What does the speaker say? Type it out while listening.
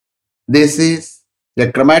This is a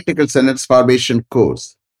grammatical sentence formation course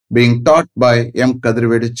being taught by M.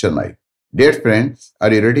 Kadirvedi Chennai. Dear friends,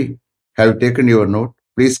 are you ready? Have you taken your note?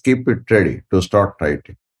 Please keep it ready to start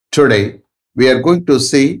writing. Today, we are going to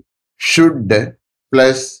see should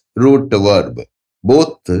plus root verb,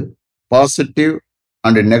 both positive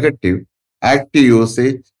and negative active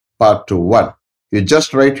usage part 1. You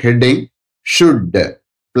just write heading should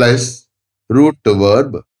plus root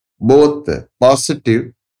verb, both positive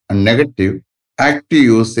and negative active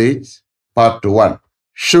usage part 1.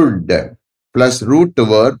 Should plus root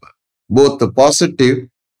verb, both positive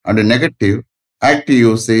and negative active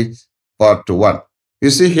usage part 1. You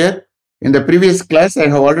see here, in the previous class, I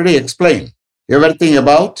have already explained everything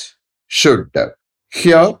about should.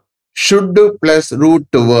 Here, should plus root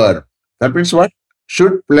verb. That means what?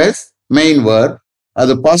 Should plus main verb.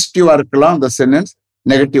 அது பாசிட்டிவா இருக்கலாம் the sentence,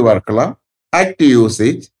 நெகட்டிவா இருக்கலாம். Active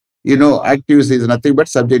usage, active usage is nothing but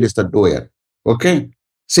subject is the doer. Okay?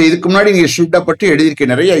 So இதுக்கு முன்னாடி நீங்க should பற்றி எழுதியிருக்க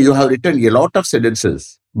நிறைய you have written a lot of sentences.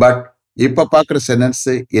 But இப்ப பார்க்குற sentence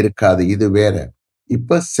இருக்காது. இது வேற.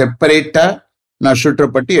 இப்ப செப்பரேட்டா நான் should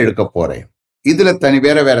பற்றி எடுக்க போறேன். இதுல தனி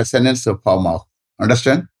வேற sentence ஃபார்ம் ஆகும்.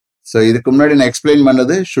 அண்டர்ஸ்டாண்ட்? ஸோ இதுக்கு முன்னாடி நான் எக்ஸ்பிளைன்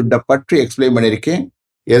பண்ணது should பற்றி எக்ஸ்பிளைன் பண்ணியிருக்கேன்.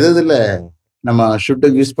 எதுல நம்ம should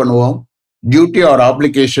யூஸ் பண்ணுவோம்? டியூட்டி ஆர்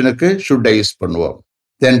ஆப்ளிகேஷனுக்கு should யூஸ் பண்ணுவோம்.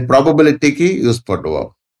 தென் ப்ராபபிலிட்டிக்கு யூஸ் பண்ணுவோம்.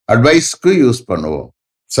 அட்வைஸ்க்கு யூஸ் பண்ணுவோம்.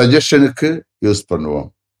 சஜஷனுக்கு யூஸ் பண்ணுவோம்.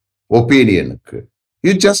 ஒப்பீனியனுக்கு.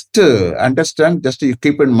 You just understand, just you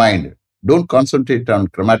keep in mind. Don't concentrate on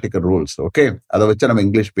grammatical rules. Okay, அதை வச்சு நம்ம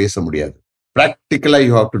இங்கிலீஷ் பேச முடியாது. ப்ராக்டிக்கலா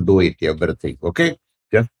you have to do it everything. Okay,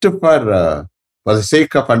 just for the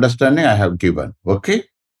sake of understanding, I have given. Okay.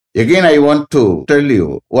 Again, I want to tell you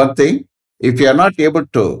one thing. If you are not able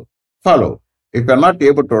to follow, if you are not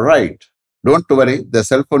able to write, don't worry. The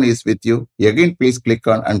cell phone is with you. Again, please click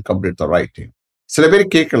on and complete the writing. சில பேர்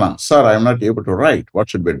கேட்கலாம், sir, I am not able to write. What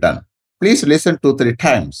should be done? Please listen 2-3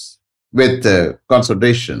 times with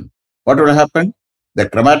concentration. What will happen? The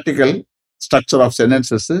grammatical structure of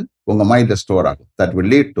sentences உங்க மைண்ட்ல store ஆகும். That will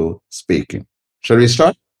lead to speaking. Shall we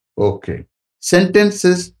start? Okay.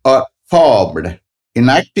 Sentences are formed in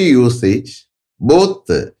active usage both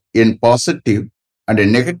in positive and in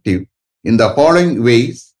negative in the following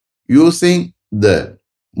ways using the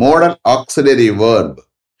modal auxiliary verb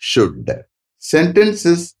should.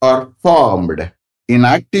 Sentences are formed in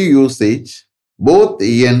active usage both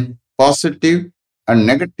in positive and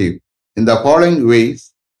negative in the following ways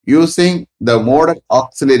using the modal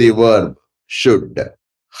auxiliary verb should.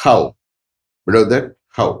 How? Below that,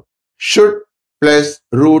 how? Should plus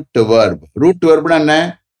root verb. Root verb என்ன?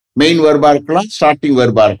 Main வெர்பா இருக்கலாம், starting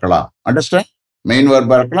வெர்பா இருக்கலாம். Understand? Main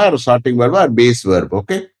வெர்பா இருக்கலாம், ஒரு starting வெர்பா, ஒரு base verb.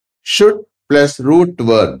 Okay, should plus root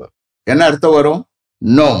verb என்ன அர்த்தம் வரும்?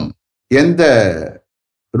 நோம். எந்த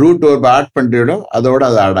ரூட் வெர்ப் ஆட் பண்றீங்களோ அதோட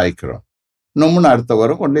அதை ஆட் ஆயிக்கிறோம். நோம்னு அர்த்தம்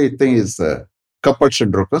வரும். ஒன்லி திங் இஸ்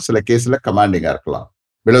கம்பல்ஷன் இருக்கும். சில கேஸ்ல கமாண்டிங்கா இருக்கலாம்.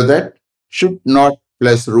 Below that, should not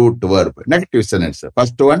plus root verb. Negative sentence.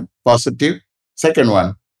 First one positive, second one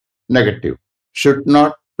negative. Should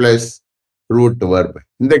not plus root verb.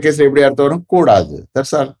 இந்த கேஸ்ல எப்படி அர்த்தம் வரும்? கூடாது.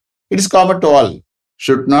 That's all. It is common to all.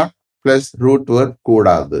 Should not plus root verb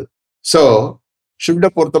கூடாது. So, should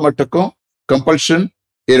பொறுத்த மட்டுக்கும் compulsion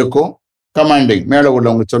இருக்கும். Commanding மேல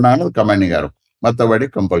உள்ளவங்க சொன்னாங்கன்னா அது கமாண்டிங்கா இருக்கும். மற்றபடி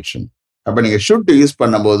கம்பல்ஷன். அப்ப நீங்க should யூஸ்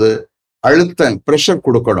பண்ணும்போது அழுத்தம், ப்ரெஷர்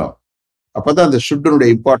கொடுக்கணும். அப்பதான் அந்த ஷுட்னுடைய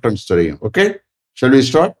இம்பார்ட்டன்ஸ் தெரியும். Okay, shall we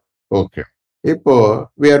start? Okay, இப்போ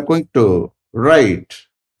we are going to write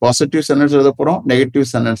positive sentence எழுத போறோம், negative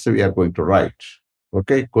sentence we are going to write.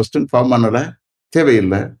 Okay, question form பண்ணல,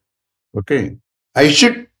 தேவையில்லை. Okay, I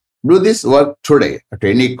should do this work today at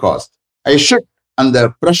any cost. I should அந்த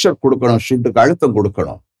pressure கொடுக்கணும், ஷுட்டுக்கு அழுத்தம்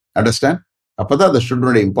கொடுக்கணும். அண்டர்ஸ்டாண்ட்? அப்பதான் அந்த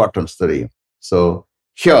ஷுட்னுடைய இம்பார்ட்டன்ஸ் தெரியும். So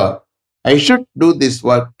here I should do this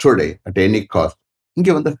work today at any cost.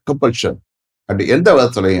 இங்க வந்து கம்பல்ஷன். அப்படி எந்த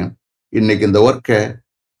விதத்துலையும் இன்னைக்கு இந்த ஒர்க்கை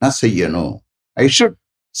நான் செய்யணும். I should.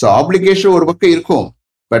 ஸோ ஆப்ளிகேஷன் ஒரு பக்கம் இருக்கும்.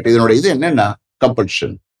 பட் இதனோட இது என்னன்னா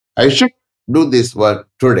compulsion. I should do this work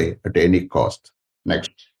today at any cost.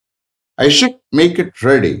 Next. I should make it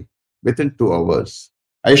ready within 2 hours.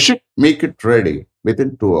 I should make it ready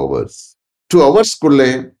within 2 hours. 2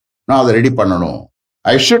 ஹவர்ஸ்க்குள்ளே நான் அதை ரெடி பண்ணணும்.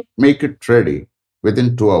 I should make it ready within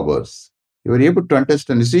 2 hours. You are able to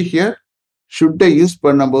understand. You see here, should use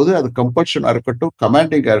பண்ணும்போது அது கம்பல்ஷனாக இருக்கட்டும்,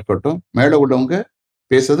 கமாண்டிங்காக இருக்கட்டும், மேலே உள்ளவங்க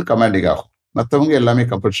பேசுறது கமாண்டிங் ஆகும், மற்றவங்க எல்லாமே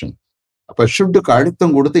கம்பல்ஷன். அப்ப ஷுட்டுக்கு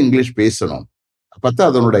அழுத்தம் கொடுத்து இங்கிலீஷ் பேசணும். அப்பதான்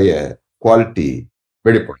அதனுடைய குவாலிட்டி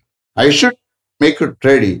வெளிப்படும். I should make it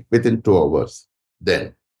ready within 2 hours. Then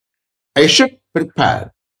I should prepare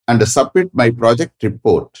and submit my project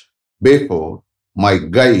report before my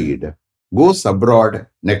guide goes abroad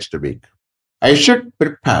next week. I should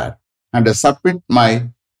prepare and submit my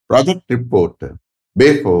project report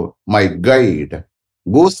before my guide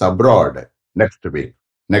goes abroad next week.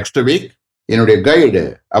 Next week, என்னுடைய guide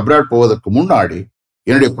abroad போவதற்கு முன்னாடி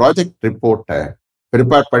என்னுடைய project ரிப்போர்ட்டை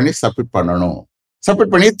prepare பண்ணி submit பண்ணணும்.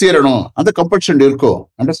 Submit பண்ணி தீரணும். அந்த கம்பல்ஷன் இருக்கும்.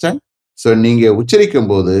 அண்டர்ஸ்டாண்ட்? ஸோ நீங்க உச்சரிக்கும்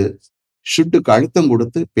போது ஷுட்டுக்கு அழுத்தம்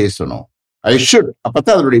கொடுத்து பேசணும். ஐ ஷுட்,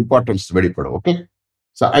 அப்பதான் அதனுடைய இம்பார்ட்டன்ஸ் வெளிப்படும். Okay,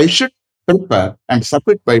 so I should prepare and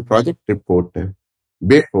submit my project report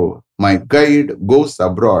before my guide goes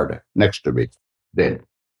abroad next week. Then,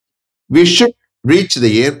 we should reach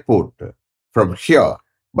the airport from here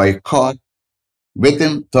by car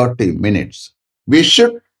within 30 minutes. We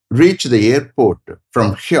should reach the airport from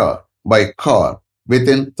here by car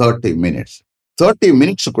within 30 minutes. 30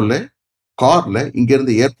 minutes-குள்ள கார்ல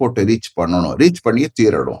இங்கிருந்து ஏர்போர்ட்டை reach பண்ணணும். Reach பண்ணியே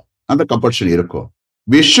தீரணும். அந்த compulsion இருக்கும்.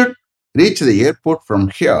 We should reach the airport from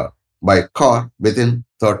here by car within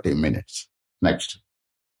 30 minutes. Next.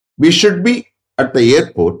 We should be at the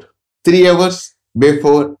airport 3 hours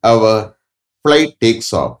before our flight takes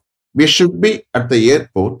off. We should be at the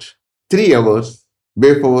airport 3 hours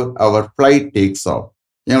before our flight takes off.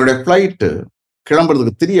 எங்களுடைய flight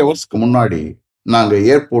கிளம்புறதுக்கு 3 ஹவர்ஸ்க்கு முன்னாடி நாங்க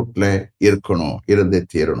ஏர்போர்ட்ல இருக்கணும், இருந்தே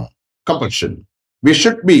தீரணும். Compulsion. We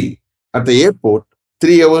should be at the airport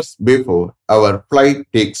 3 hours before our flight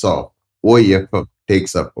takes off. OEFF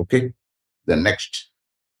takes up. Okay. The next.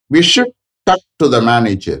 We should talk to the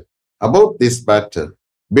manager about this matter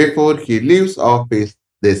before he leaves office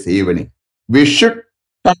this evening. We should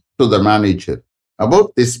talk to the manager about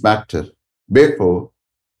this matter before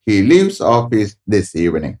he leaves office this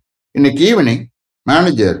evening. இன்னைக்கு evening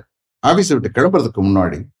manager office விட்டு கிளம்புறதுக்கு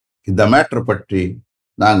முன்னாடி இந்த மேட்டரை பற்றி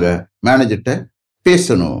நாங்க மேனேஜர்கிட்ட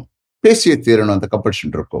பேசணும், பேசிய தீரணும். அந்த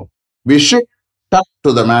கம்பல்ஷன் இருக்கும். We should talk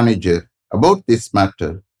to the manager about this matter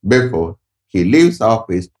before he leaves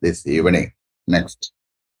office this evening. Next.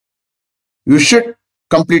 You should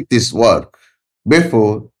complete this work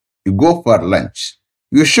before you go for lunch.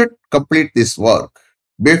 You should complete this work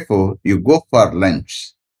before you go for lunch.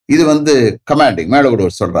 இது commanding மேல கூட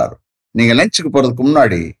சொல்றாரு. நீங்க லஞ்சுக்கு போறதுக்கு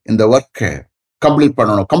முன்னாடி இந்த ஒர்க்கை கம்ப்ளீட்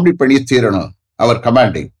பண்ணணும், கம்ப்ளீட் பண்ணி தீரணும். அவர்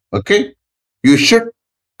commanding. Okay, you should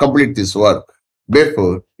complete this work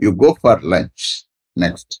before you go for lunch.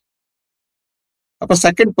 Next. அப்ப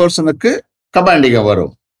செகண்ட் பர்சனுக்கு கமாண்டிங்க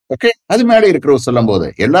வரும். ஓகே, அது மேலே இருக்கிறவங்க சொல்லும் போது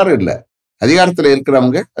எல்லாரும் இல்லை, அதிகாரத்தில்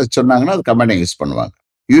இருக்கிறவங்க அது சொன்னாங்கன்னா அது கமாண்டிங் யூஸ் பண்ணுவாங்க.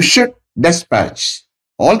 You should dispatch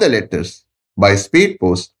all the letters by speed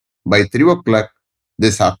post by 3 o'clock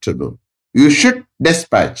this afternoon. You should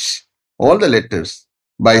dispatch all the letters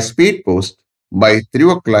by speed post by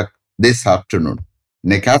 3 o'clock this afternoon.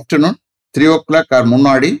 இன்னைக்கு ஆஃப்டர்நூன் 3 o'clock ஆர்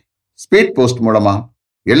முன்னாடி speed post மூலமா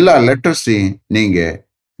எல்லா லெட்டர்ஸையும் நீங்க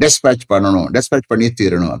dispatch பண்ணணும், dispatch பண்ணி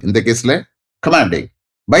தீரணும். இந்த கேஸ்ல கமாண்டிங்.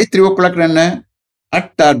 by 3 o'clock என்ன?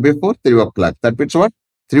 at or before 3 o'clock. That means what?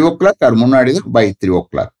 3 o'clock or முன்னாடி தான் by 3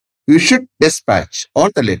 o'clock. You should dispatch all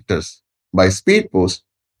the letters by speed post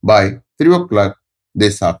by 3 o'clock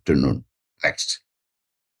this afternoon. Next.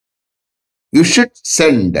 You should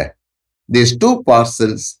send these 2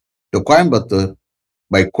 parcels to Coimbatore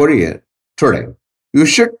by courier today. You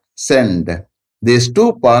should send these 2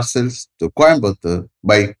 parcels to Coimbatore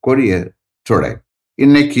by courier today.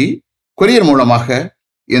 இன்னைக்கு courier மூலமாக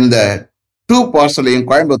இந்த 2 பார்சலையும்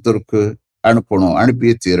கோயம்புத்தூருக்கு அனுப்பணும்,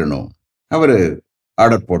 அனுப்பியே தீரணும். அவரு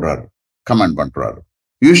order போடுறாரு, comment பண்றாரு.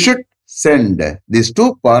 You should send these 2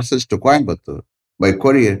 parcels to Coimbatore by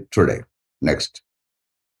courier today. Next.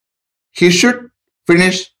 He should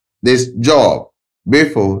finish this job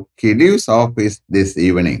before he leaves office this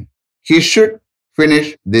evening. He should finish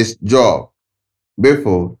this job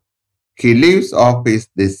before he leaves office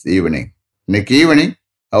this evening. இன்னைக்கு evening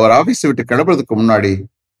அவர் office விட்டு கிளம்புறதுக்கு முன்னாடி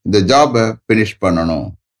இந்த ஜாபை finish பண்ணணும்,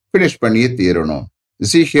 finish பண்ணியே தீரணும்.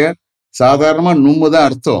 See here, சாதாரணமா நும்மு தான்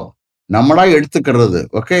அர்த்தம், நம்மளா எடுத்துக்கிறது.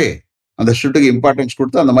 ஓகே, அந்த ஷுட்டுக்கு இம்பார்ட்டன்ஸ்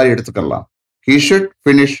கொடுத்து அந்த மாதிரி எடுத்துக்கலாம். He should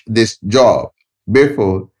finish this job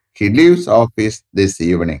before he leaves office this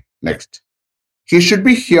evening. Next. He should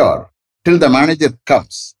be here till the manager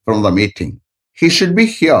comes from the meeting. He should be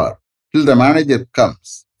here till the manager comes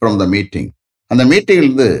from the meeting. அந்த மீட்டிங்ல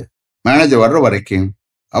இருந்து manager வர்ற வரைக்கும்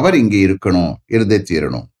அவர் இங்கே இருக்கணும், இருந்தே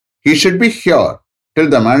தீரணும். He should be here till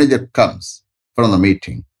the manager comes from the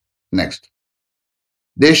meeting. Next.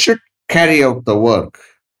 They should carry out the work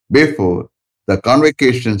before the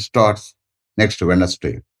convocation starts next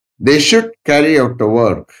Wednesday. They should carry out the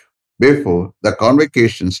work before the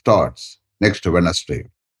convocation starts next Wednesday.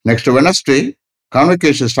 Next Wednesday,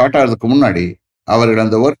 convocation start ஆகிறதுக்கு முன்னாடி அவர்கள்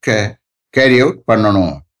அந்த ஒர்க்கை carry out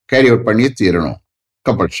பண்ணணும், carry out பண்ணி தீரணும்.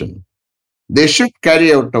 Compulsion. They should carry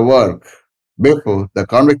out the work before the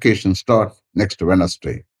convocation starts next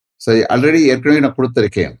Wednesday. So already ஏற்கனவே நான்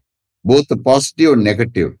கொடுத்திருக்கேன். Both the positive and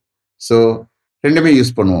negative. So ரெண்டுமே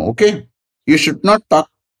யூஸ் பண்ணுவோம். Okay, you should not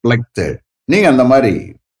talk like that. நீங்க அந்த மாதிரி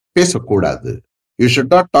பேசக்கூடாது. You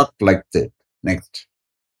should not talk like that. Next,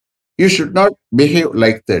 you should not behave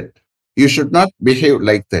like that. You should not behave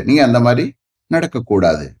like that. நீங்க அந்த மாதிரி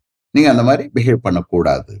நடக்கக்கூடாது. நீங்க அந்த மாதிரி பிஹேவ்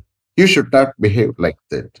பண்ணக்கூடாது. You should not behave like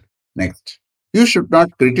that. Next, you should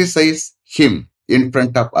not criticize him in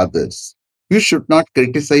front of others. You should not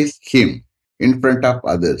criticize him in front of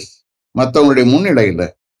others. மற்றவங்களுடைய முன்னிலையில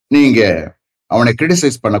நீங்க அவனை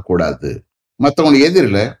கிரிட்டிசைஸ் பண்ணக்கூடாது. மற்றவங்களுடைய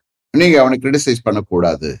எதிரில் நீங்க அவனை கிரிட்டிசைஸ்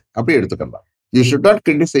பண்ணக்கூடாது. அப்படி எடுத்துக்கலாம். You should not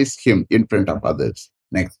criticize him in front of others.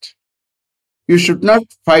 Next, you should not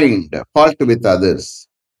find fault with others.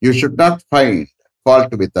 You should not find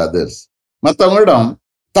fault with others. மற்றவங்களிடம்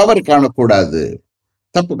தவறு காணக்கூடாது,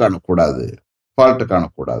 தப்பு காணக்கூடாது, ஃபால்ட்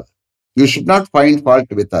காணக்கூடாது. You should not find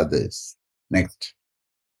fault with others. Next,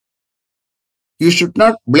 you should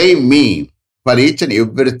not blame me for each and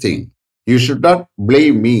every thing. You should not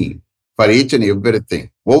blame me for each and every thing.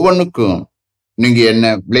 ஒவ்வொன்றுக்கும் நீங்க என்ன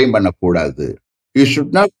blame பண்ணக்கூடாது. You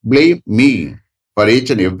should not blame me for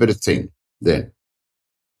each and every thing. Then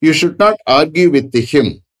you should not argue with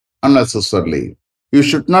him unnecessarily. You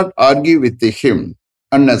should not argue with him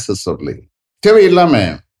unnecessarily. தேவையில்லாம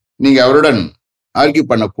நீங்க அவருடன் argue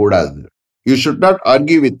பண்ணக்கூடாது. You should not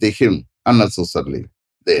argue with him unnecessarily.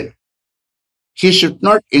 Then he should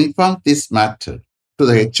not inform this matter to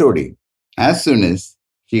the HOD as soon as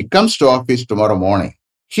he comes to office tomorrow morning.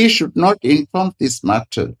 He should not inform this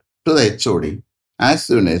matter to the HOD as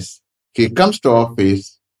soon as he comes to office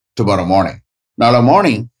tomorrow morning. நாளை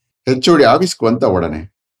morning HOD ஆபீஸ்க்கு வந்த உடனே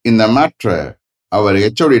இந்த மேட்ரை அவர்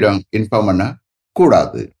HOD-டம் inform பண்ண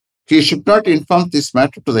கூடாது. He should not inform this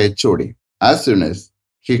matter to the HOD as soon as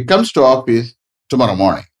he comes to office tomorrow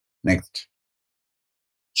morning. Next,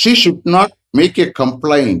 she should not make a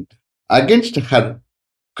complaint against her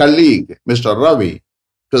colleague, Mr. Ravi,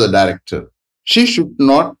 to the director. She should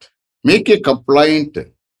not make a complaint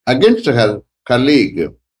against her colleague,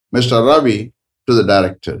 Mr. Ravi, to the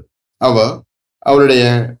director. அவருடைய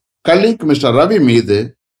colleague mister Ravi மீது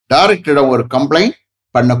டைரக்டரிடம் ஒரு complaint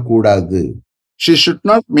பண்ணக்கூடாது. She should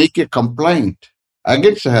not make a complaint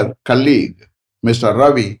against her colleague, Mr.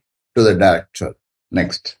 Ravi, to the director.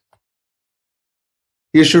 Next,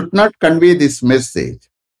 you should not convey this message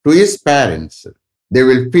to his parents. They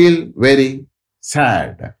will feel very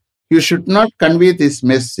sad. You should not convey this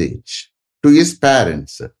message to his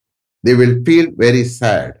parents. They will feel very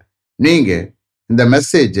sad. நீங்க இந்த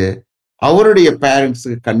மெசேஜை அவருடைய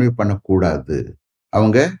பேரண்ட்ஸுக்கு convey பண்ணக்கூடாது.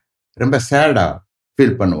 அவங்க ரொம்ப சேடா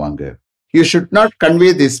feel பண்ணுவாங்க. You should not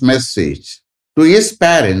convey this message to his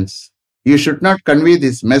parents. You should not convey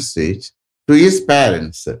this message to his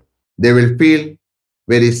parents. They will feel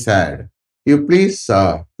very sad. You please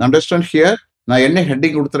understand here. நான் என்ன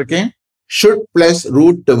ஹெட்டிங் கொடுத்திருக்கேன்? Should plus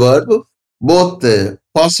root verb, both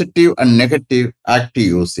positive and negative active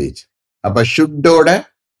usage. அப்ப should-ஓட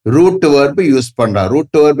root verb use பண்றா.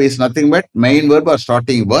 root verb is nothing but main verb or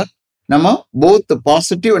starting verb. நம்ம both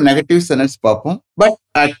positive and negative sentence பார்ப்போம். But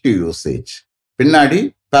active usage பின்னாடி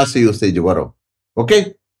passive usage வரும். ஓகே,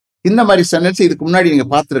 இந்த மாதிரி சென்டென்ஸ் இதுக்கு முன்னாடி நீங்க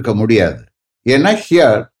பார்த்துருக்க முடியாது. ஏன்னா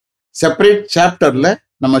ஹியர் செப்பரேட் சாப்டர்ல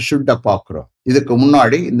நம்ம ஷுட்ட பார்க்குறோம். இதுக்கு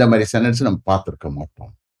முன்னாடி இந்த மாதிரி சென்டென்ஸ் நம்ம பார்த்துருக்க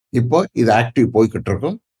மாட்டோம். இப்போ இது ஆக்டிவ் போய்கிட்டு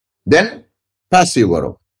இருக்கும். தென் பாசிவ்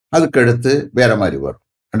வரும். அதுக்கு அடுத்து வேற மாதிரி வரும்.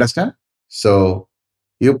 Understand? So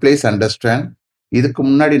you please understand. இதுக்கு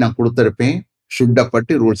முன்னாடி நான் கொடுத்துருப்பேன் ஷுட்டை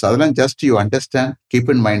பற்றி ரூல்ஸ். அதெல்லாம் just you understand,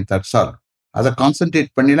 keep in mind, that's all. அதை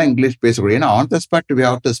கான்சென்ட்ரேட் பண்ணிலாம் இங்கிலீஷ் பேசக்கூடிய. ஏன்னா on the spot we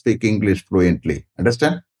have to speak English fluently.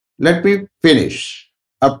 Understand? Let me finish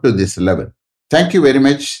up to this level. Thank you very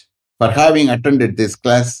much for having attended this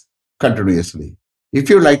class continuously. If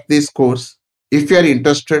you like this course, if you are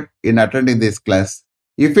interested in attending this class,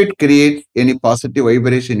 if it creates any positive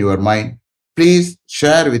vibration in your mind, please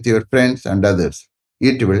share with your friends and others.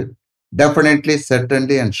 It will definitely,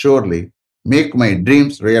 certainly and surely make my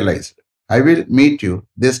dreams realized. I will meet you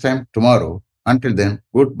this time tomorrow. Until then,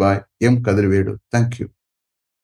 goodbye. M. Kadirvedu. Thank you.